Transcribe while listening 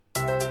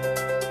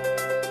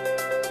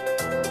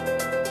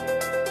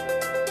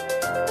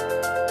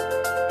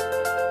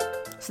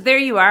So there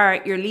you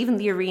are, you're leaving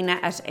the arena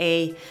at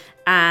A,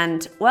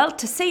 and well,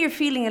 to say you're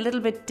feeling a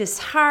little bit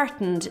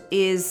disheartened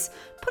is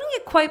putting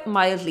it quite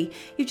mildly.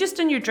 You've just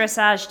done your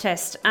dressage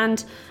test,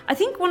 and I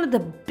think one of the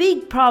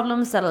big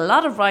problems that a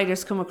lot of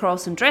riders come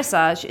across in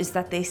dressage is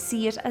that they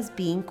see it as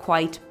being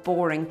quite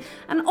boring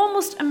and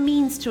almost a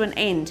means to an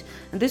end.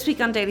 And this week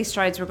on Daily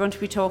Strides, we're going to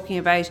be talking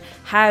about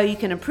how you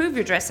can improve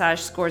your dressage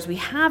scores. We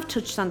have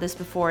touched on this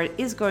before. It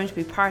is going to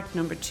be part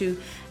number 2.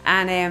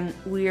 And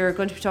we're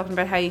going to be talking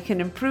about how you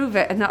can improve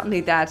it, and not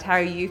only that, how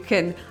you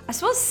can, I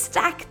suppose,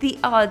 stack the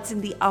odds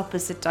in the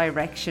opposite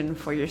direction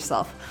for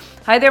yourself.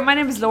 Hi there, my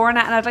name is Lorna,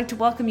 and I'd like to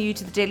welcome you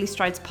to the Daily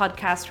Strides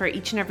podcast, where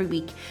each and every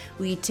week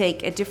we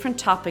take a different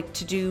topic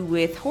to do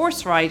with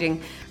horse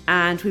riding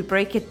and we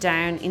break it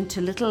down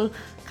into little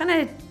kind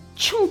of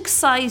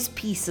chunk-sized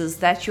pieces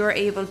that you're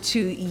able to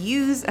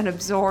use and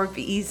absorb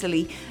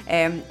easily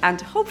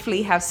and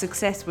hopefully have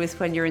success with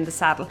when you're in the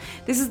saddle.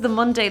 This is the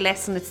Monday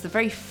lesson. It's the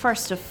very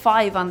first of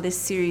 5 on this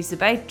series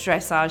about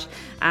dressage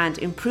and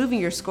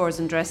improving your scores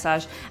in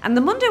dressage. And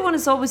the Monday one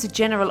is always a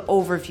general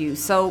overview.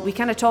 So we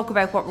kind of talk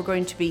about what we're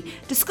going to be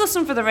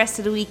discussing for the rest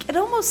of the week. It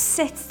almost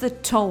sets the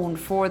tone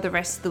for the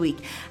rest of the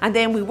week. And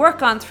then we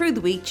work on through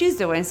the week,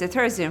 Tuesday, Wednesday,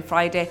 Thursday and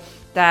Friday,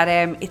 that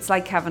it's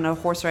like having a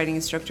horse riding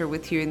instructor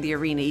with you in the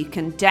arena. You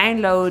can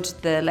download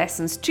the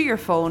lessons to your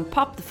phone,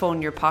 pop the phone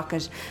in your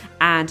pocket,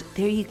 and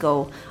there you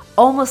go.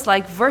 Almost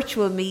like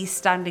virtual me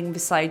standing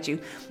beside you.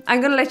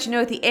 I'm going to let you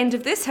know at the end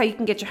of this how you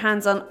can get your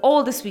hands on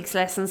all this week's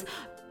lessons.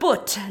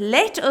 But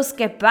let us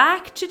get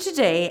back to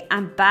today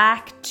and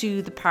back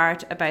to the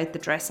part about the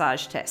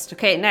dressage test.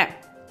 Okay, now,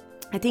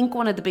 I think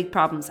one of the big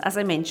problems, as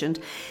I mentioned,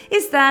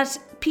 is that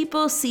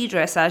people see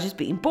dressage as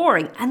being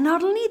boring. And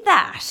not only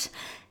that,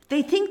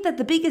 they think that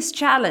the biggest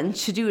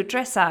challenge to do with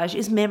dressage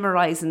is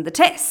memorising the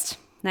test.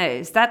 Now,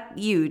 is that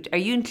you? Are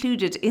you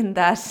included in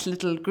that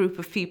little group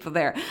of people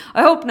there?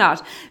 I hope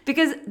not,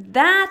 because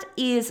that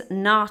is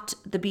not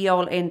the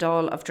be-all,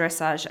 end-all of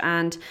dressage.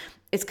 And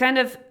it's kind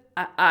of,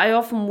 I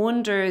often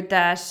wonder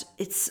that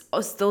it's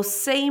us, those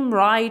same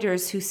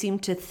riders who seem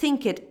to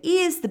think it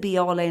is the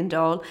be-all,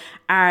 end-all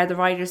are the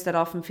riders that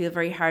often feel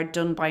very hard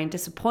done by and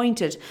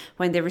disappointed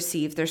when they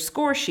receive their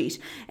score sheet.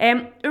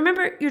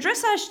 Remember, your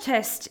dressage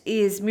test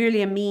is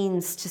merely a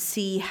means to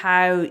see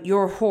how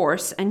your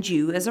horse and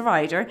you as a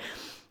rider,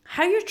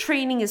 how your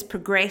training is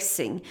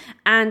progressing,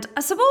 and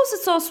I suppose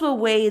it's also a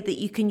way that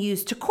you can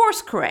use to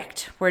course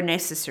correct where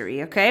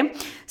necessary, okay?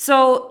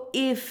 So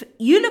if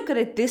you look at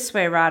it this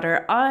way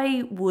rather,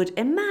 I would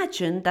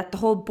imagine that the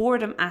whole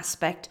boredom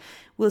aspect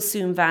will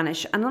soon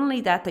vanish, and not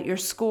only that, that your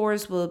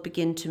scores will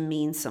begin to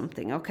mean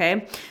something,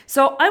 okay?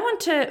 So I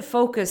want to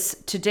focus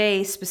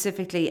today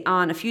specifically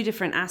on a few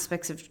different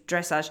aspects of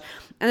dressage,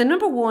 and the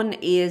number one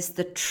is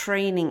the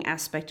training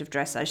aspect of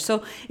dressage.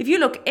 So if you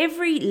look,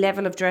 every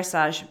level of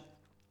dressage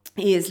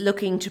is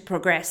looking to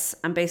progress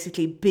and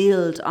basically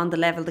build on the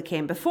level that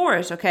came before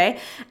it, okay?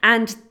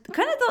 And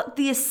kind of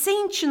the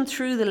ascension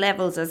through the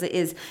levels as it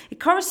is, it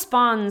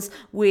corresponds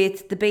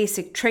with the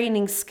basic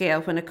training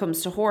scale when it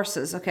comes to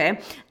horses,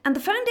 okay? And the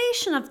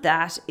foundation of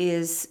that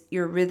is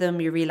your rhythm,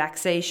 your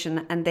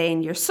relaxation, and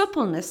then your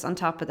suppleness on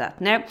top of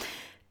that. Now,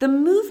 the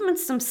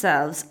movements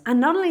themselves, and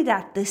not only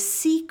that, the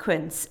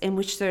sequence in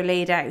which they're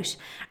laid out,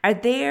 are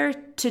there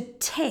to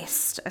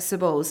test, I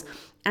suppose,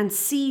 and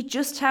see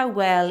just how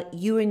well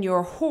you and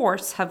your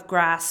horse have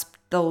grasped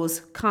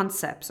those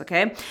concepts,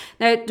 okay?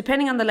 Now,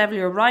 depending on the level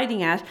you're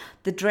riding at,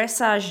 the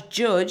dressage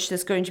judge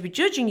that's going to be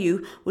judging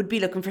you would be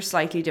looking for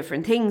slightly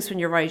different things when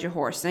you ride your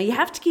horse. Now, you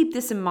have to keep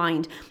this in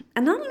mind.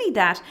 And not only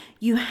that,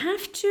 you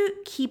have to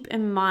keep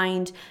in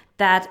mind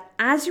that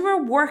as you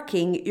are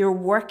working, you're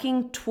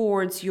working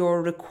towards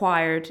your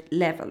required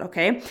level,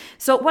 okay?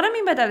 So what I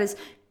mean by that is,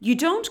 you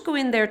don't go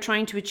in there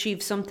trying to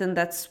achieve something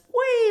that's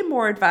way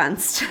more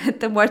advanced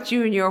than what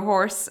you and your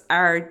horse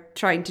are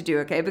trying to do,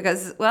 okay?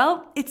 Because,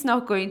 well, it's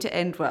not going to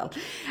end well.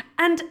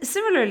 And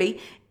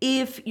similarly,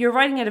 if you're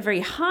riding at a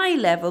very high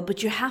level,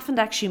 but you haven't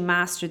actually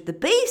mastered the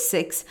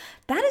basics,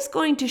 that is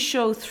going to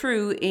show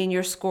through in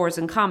your scores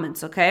and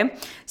comments, okay?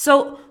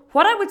 So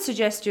what I would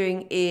suggest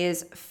doing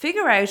is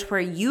figure out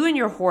where you and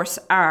your horse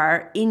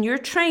are in your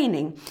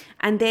training,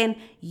 and then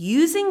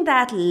using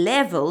that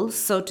level,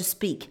 so to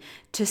speak,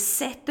 to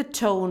set the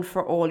tone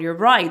for all your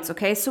rides,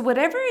 okay? So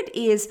whatever it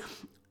is,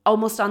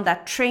 almost on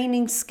that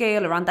training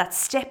scale or on that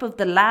step of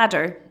the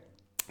ladder,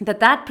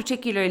 that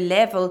particular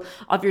level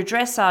of your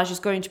dressage is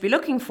going to be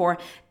looking for,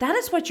 that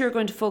is what you're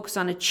going to focus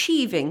on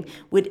achieving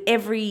with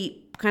every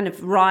kind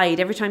of ride,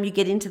 every time you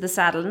get into the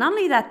saddle. Not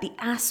only that, the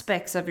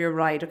aspects of your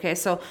ride, okay?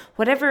 So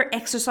whatever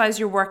exercise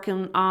you're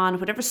working on,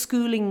 whatever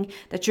schooling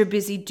that you're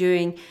busy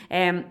doing,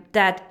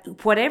 that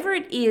whatever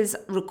it is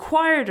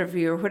required of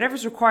you, or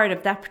whatever's required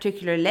of that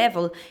particular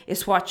level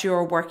is what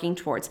you're working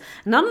towards.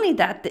 Not only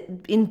that,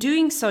 in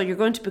doing so, you're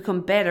going to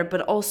become better, but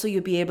also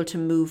you'll be able to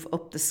move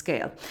up the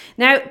scale.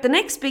 Now, the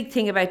next big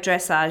thing about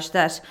dressage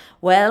that,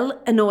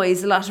 well,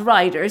 annoys a lot of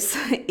riders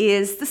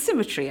is the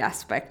symmetry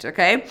aspect,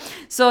 okay?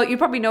 So you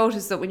probably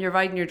noticed that when you're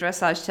riding your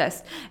dressage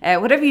test,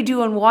 whatever you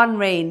do on one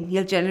rein,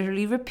 you'll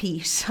generally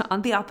repeat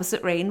on the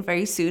opposite rein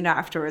very soon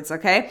afterwards,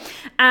 okay?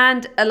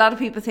 And a lot of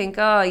people think,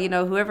 oh, you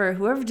know,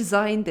 whoever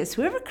designed this,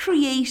 whoever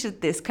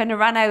created this kind of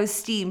ran out of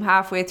steam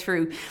halfway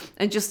through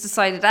and just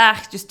decided,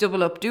 just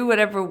double up, do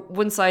whatever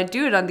one side,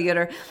 do it on the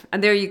other,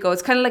 and there you go.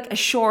 It's kind of like a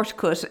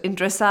shortcut in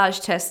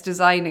dressage test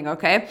designing,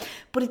 okay?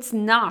 But it's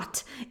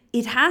not.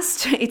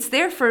 It's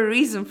there for a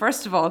reason,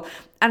 first of all,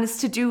 and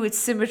it's to do with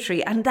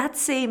symmetry, and that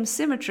same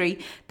symmetry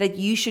that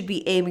you should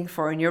be aiming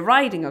for in your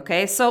riding,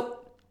 okay? So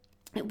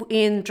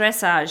in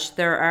dressage,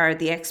 there are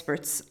the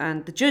experts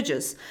and the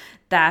judges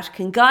that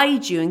can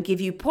guide you and give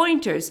you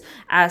pointers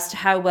as to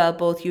how well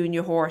both you and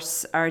your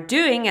horse are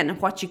doing and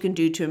what you can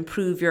do to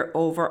improve your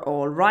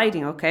overall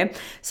riding, okay?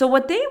 So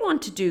what they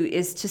want to do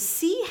is to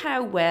see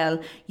how well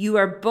you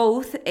are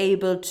both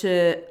able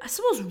to, I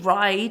suppose,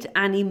 ride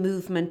any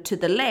movement to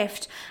the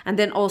left and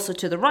then also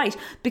to the right,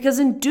 because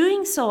in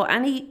doing so,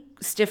 any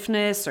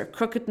stiffness or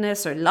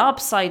crookedness or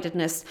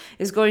lopsidedness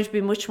is going to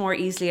be much more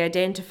easily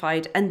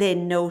identified and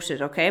then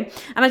noted, okay?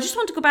 And I just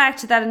want to go back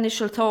to that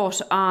initial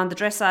thought on the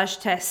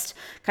dressage test,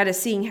 kind of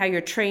seeing how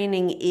your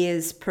training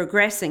is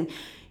progressing.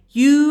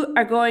 You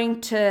are going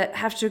to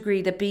have to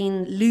agree that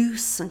being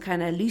loose and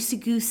kind of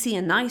loosey-goosey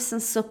and nice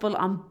and supple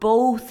on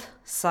both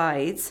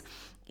sides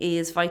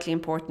is vitally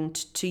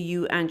important to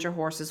you and your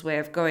horse's way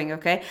of going,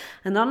 okay?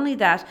 And not only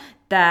that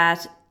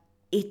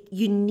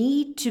you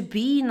need to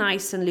be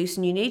nice and loose,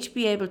 and you need to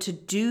be able to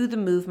do the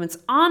movements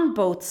on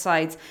both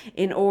sides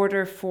in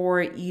order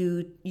for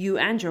you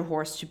and your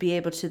horse to be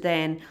able to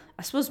then,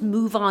 I suppose,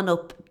 move on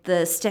up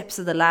the steps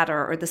of the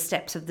ladder or the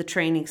steps of the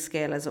training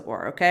scale, as it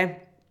were, okay?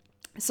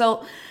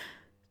 So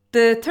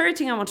the third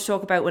thing I want to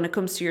talk about when it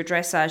comes to your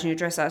dressage and your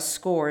dressage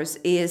scores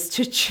is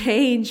to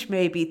change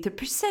maybe the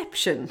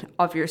perception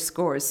of your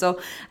scores. So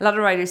a lot of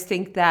riders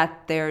think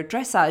that their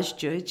dressage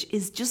judge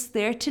is just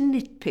there to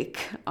nitpick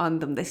on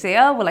them. They say,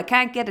 oh, well, I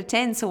can't get a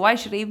 10, so why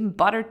should I even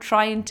bother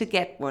trying to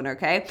get one,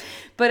 okay?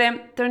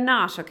 But they're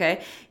not,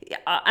 okay?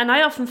 And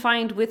I often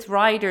find with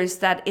riders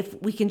that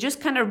if we can just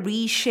kind of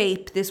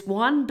reshape this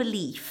one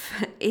belief,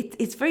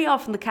 it's very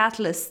often the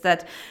catalyst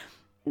that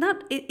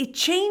it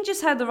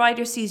changes how the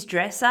rider sees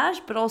dressage,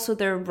 but also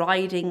their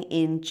riding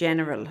in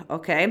general,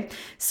 okay?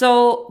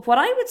 So what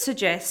I would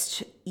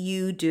suggest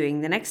you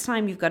doing the next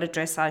time you've got a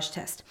dressage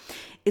test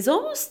is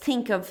almost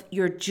think of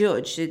your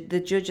judge, the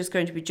judge is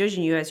going to be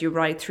judging you as you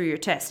ride through your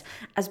test,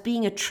 as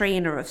being a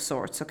trainer of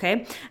sorts,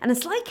 okay? And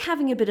it's like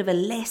having a bit of a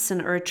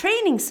lesson or a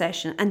training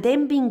session and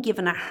then being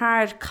given a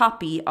hard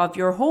copy of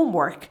your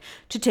homework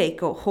to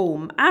take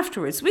home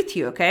afterwards with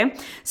you, okay?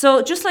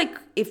 So just like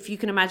if you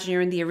can imagine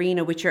you're in the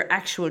arena with your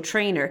actual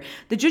trainer,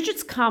 the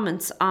judge's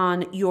comments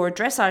on your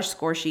dressage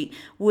score sheet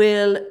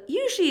will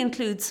usually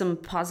include some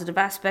positive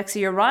aspects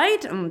of your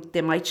ride.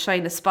 They might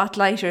shine a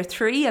spotlight or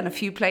three on a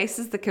few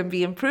places that can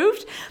be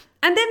improved.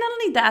 And then not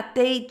only that,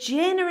 they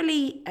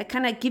generally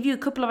kind of give you a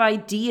couple of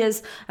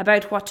ideas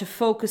about what to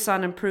focus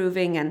on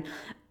improving. And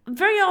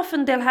very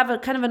often they'll have a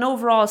kind of an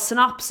overall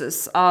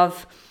synopsis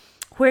of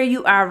where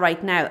you are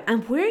right now.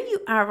 And where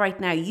you are right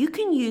now, you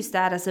can use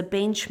that as a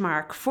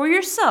benchmark for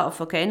yourself,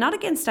 okay? Not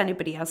against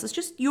anybody else. It's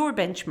just your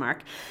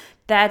benchmark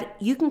that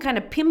you can kind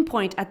of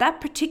pinpoint at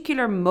that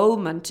particular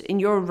moment in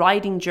your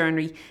riding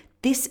journey.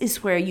 This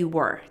is where you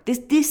were.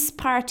 This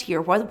part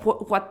here,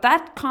 what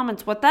that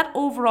comment, what that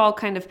overall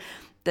kind of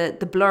the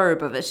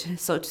blurb of it,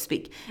 so to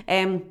speak,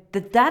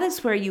 that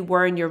is where you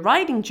were in your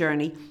riding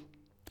journey.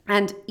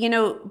 And, you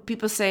know,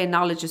 people say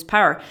knowledge is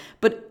power,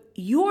 but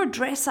your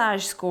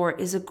dressage score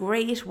is a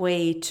great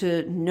way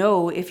to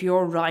know if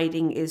your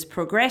riding is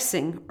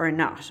progressing or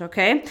not,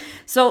 okay?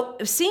 So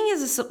seeing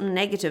it as something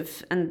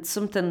negative and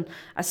something,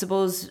 I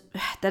suppose,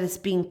 that it's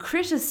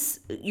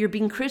you're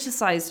being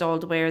criticized all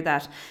the way, or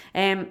that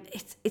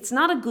it's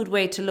not a good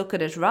way to look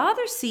at it.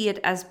 Rather see it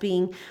as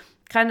being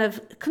kind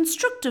of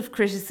constructive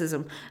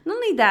criticism. Not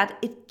only that,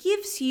 it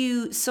gives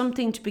you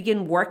something to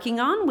begin working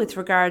on with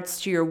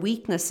regards to your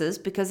weaknesses,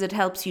 because it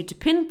helps you to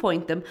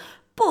pinpoint them.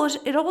 But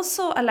it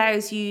also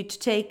allows you to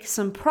take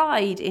some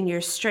pride in your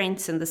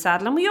strengths in the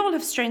saddle. And we all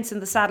have strengths in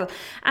the saddle.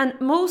 And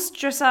most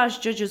dressage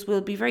judges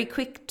will be very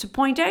quick to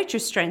point out your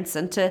strengths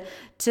and to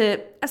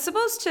I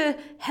suppose, to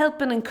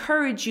help and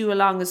encourage you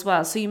along as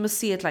well. So you must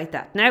see it like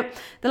that. Now,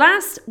 the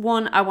last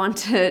one I want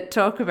to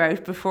talk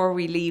about before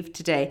we leave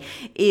today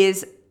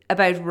is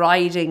about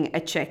riding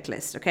a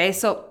checklist, okay?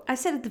 So I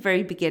said at the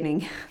very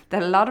beginning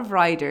that a lot of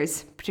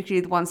riders,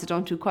 particularly the ones that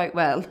don't do quite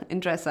well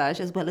in dressage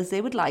as well as they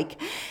would like,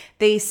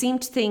 they seem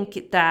to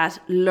think that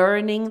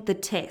learning the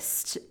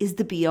test is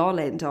the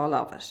be-all end-all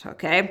of it,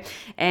 okay?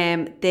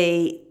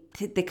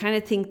 They kind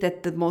of think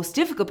that the most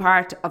difficult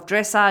part of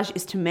dressage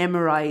is to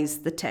memorize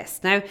the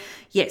test. Now,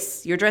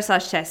 yes, your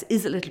dressage test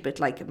is a little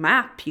bit like a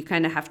map. You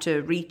kind of have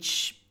to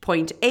reach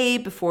point A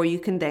before you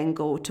can then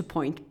go to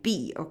point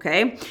B,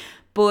 okay?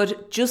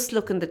 But just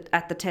looking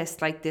at the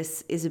test like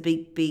this is a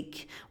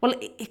big, well,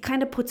 it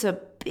kind of puts a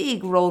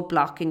big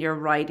roadblock in your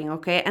riding,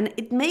 okay? And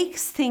it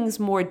makes things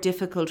more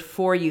difficult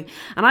for you.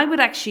 And I would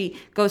actually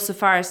go so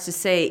far as to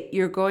say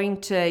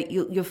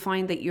you'll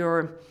find that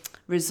your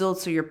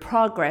results or your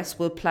progress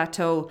will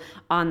plateau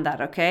on that,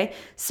 okay?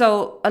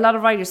 So a lot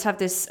of riders have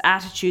this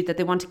attitude that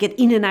they want to get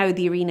in and out of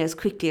the arena as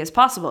quickly as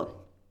possible.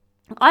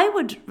 I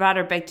would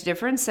rather beg to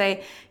differ and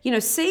say,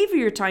 savor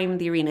your time in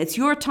the arena. It's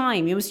your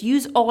time. You must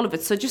use all of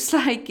it. So just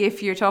like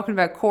if you're talking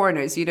about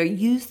corners,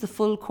 use the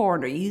full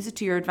corner, use it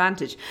to your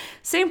advantage.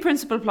 Same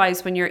principle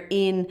applies when you're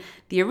in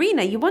the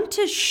arena. You want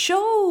to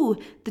show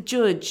the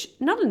judge,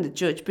 not only the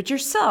judge, but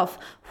yourself,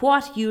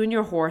 what you and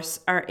your horse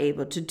are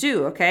able to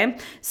do, okay?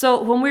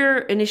 So when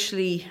we're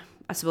initially,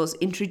 I suppose,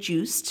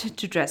 introduced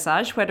to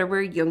dressage, whether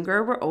we're younger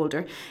or we're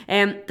older,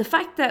 the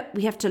fact that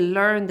we have to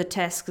learn the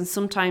test can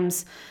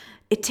sometimes,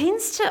 it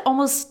tends to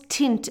almost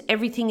tint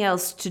everything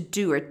else to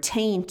do, or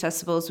taint, I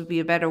suppose would be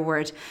a better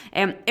word,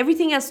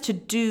 everything else to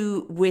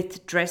do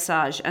with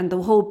dressage and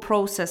the whole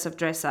process of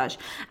dressage.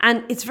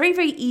 And it's very,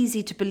 very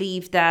easy to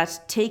believe that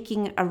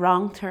taking a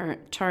wrong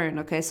turn,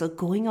 okay, so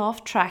going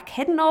off track,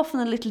 heading off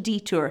on a little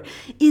detour,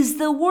 is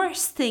the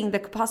worst thing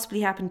that could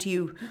possibly happen to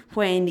you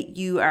when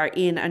you are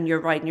in and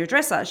you're riding your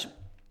dressage.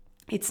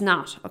 It's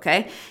not,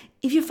 okay?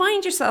 If you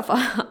find yourself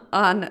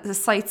on a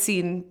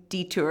sightseeing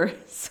detour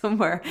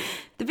somewhere,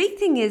 the big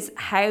thing is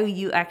how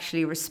you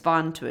actually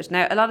respond to it.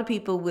 Now, a lot of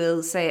people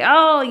will say,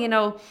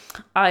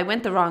 I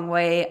went the wrong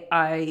way.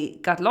 I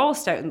got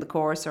lost out in the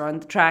course or on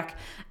the track,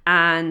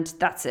 and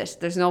that's it.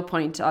 There's no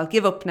point. I'll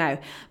give up now.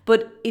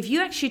 But if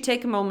you actually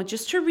take a moment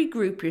just to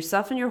regroup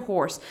yourself and your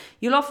horse,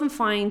 you'll often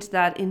find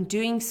that in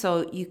doing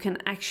so, you can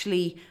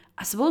actually,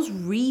 I suppose,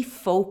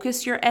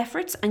 refocus your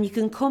efforts, and you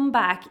can come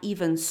back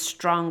even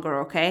stronger,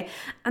 okay?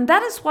 And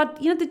that is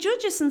what, the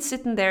judge isn't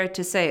sitting there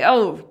to say,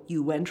 oh,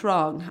 you went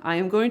wrong, I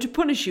am going to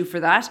punish you for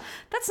that.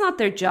 That's not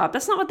their job.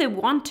 That's not what they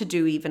want to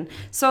do even.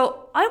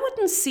 So I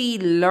wouldn't see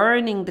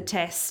learning the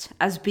test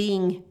as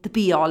being the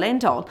be-all,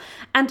 end-all.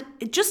 And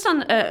just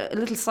on a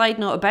little side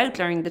note about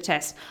learning the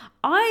test,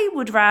 I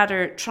would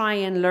rather try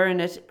and learn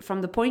it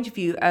from the point of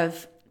view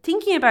of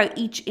thinking about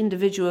each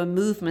individual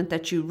movement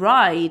that you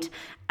ride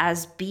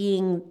as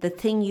being the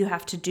thing you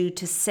have to do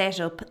to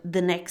set up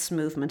the next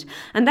movement.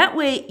 And that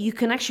way you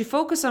can actually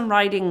focus on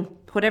riding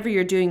whatever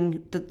you're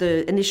doing,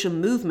 the initial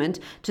movement,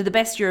 to the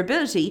best of your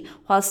ability,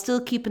 while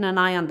still keeping an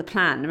eye on the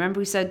plan. Remember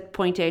we said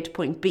point A to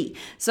point B.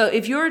 So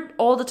if you're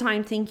all the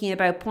time thinking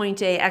about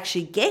point A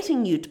actually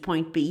getting you to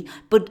point B,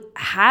 but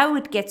how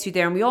it gets you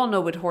there, and we all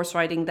know with horse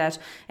riding that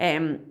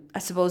I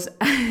suppose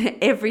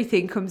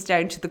everything comes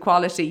down to the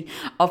quality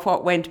of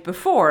what went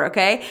before,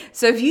 okay?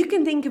 So if you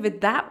can think of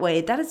it that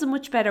way, that is a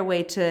much better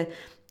way to,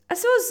 I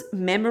suppose,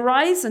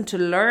 memorize and to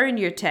learn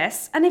your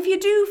tests. And if you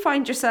do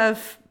find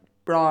yourself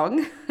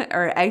wrong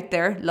or out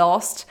there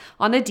lost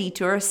on a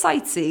detour,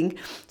 sightseeing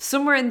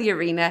somewhere in the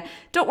arena,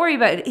 don't worry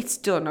about it. It's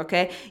done,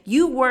 okay?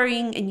 You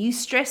worrying and you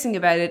stressing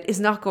about it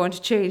is not going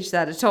to change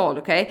that at all,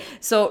 okay?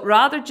 So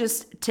rather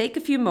just take a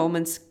few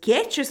moments,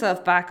 get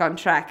yourself back on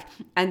track,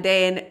 and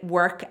then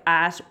work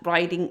at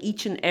riding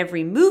each and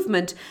every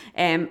movement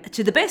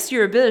to the best of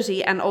your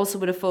ability, and also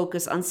with a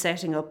focus on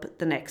setting up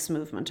the next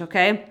movement,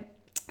 okay?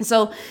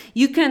 So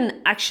you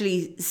can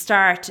actually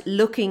start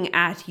looking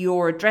at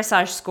your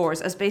dressage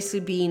scores as basically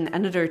being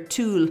another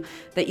tool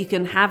that you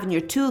can have in your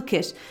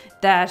toolkit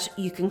that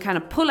you can kind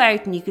of pull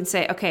out, and you can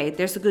say, okay,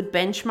 there's a good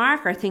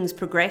benchmark. Are things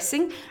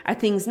progressing? Are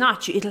things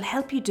not? It'll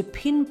help you to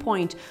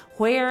pinpoint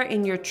where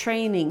in your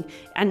training,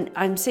 and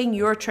I'm saying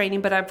your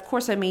training, but of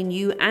course I mean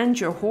you and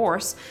your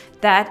horse,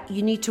 that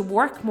you need to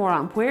work more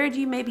on. Where do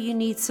you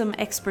need some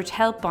expert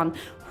help on?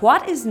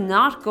 What is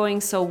not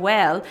going so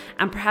well,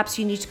 and perhaps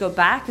you need to go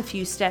back a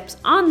few steps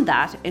on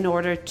that in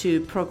order to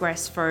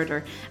progress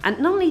further. And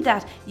not only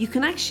that, you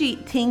can actually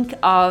think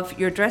of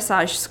your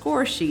dressage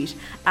score sheet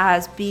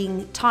as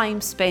being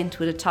time spent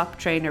with a top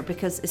trainer,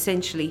 because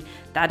essentially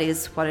that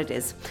is what it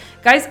is.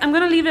 Guys, I'm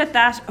going to leave it at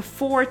that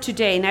for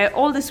today. Now,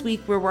 all this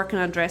week we're working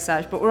on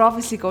dressage, but we're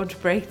obviously going to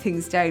break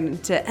things down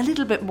into a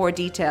little bit more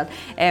detail.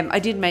 I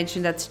did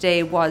mention that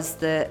today was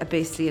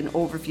basically an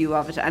overview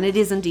of it, and it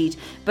is indeed.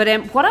 But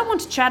what I want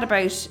to chat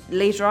about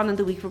later on in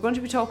the week, we're going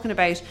to be talking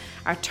about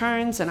our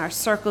turns and our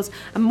circles,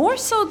 and more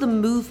so the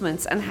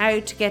movements and how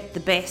to get the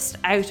best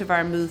out of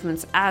our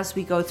movements as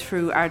we go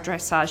through our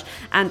dressage,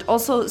 and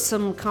also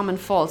some common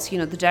faults.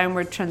 The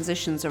downward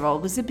transitions are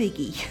always a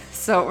biggie.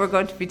 So we're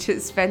going to be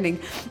just spending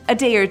a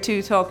day or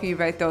two talking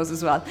about those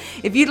as well.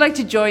 If you'd like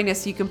to join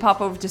us, you can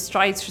pop over to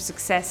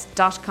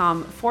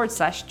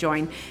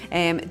stridesforsuccess.com/join.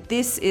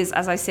 This is,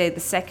 as I say, the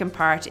second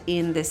part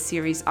in this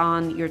series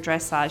on your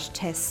dressage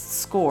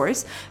test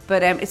scores,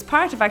 but it's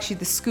part of actually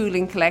the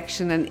schooling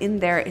collection, and in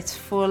there it's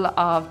full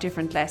of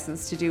different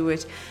lessons to do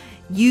with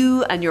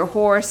you and your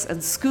horse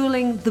and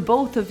schooling the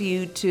both of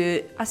you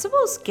to, I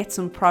suppose, get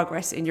some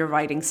progress in your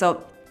riding.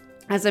 So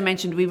as I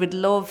mentioned, we would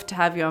love to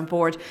have you on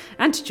board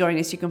and to join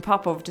us. You can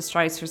pop over to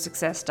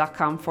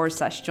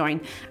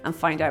stridesforsuccess.com/join and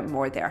find out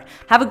more there.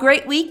 Have a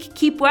great week,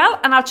 keep well,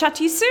 and I'll chat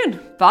to you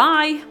soon.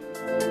 Bye.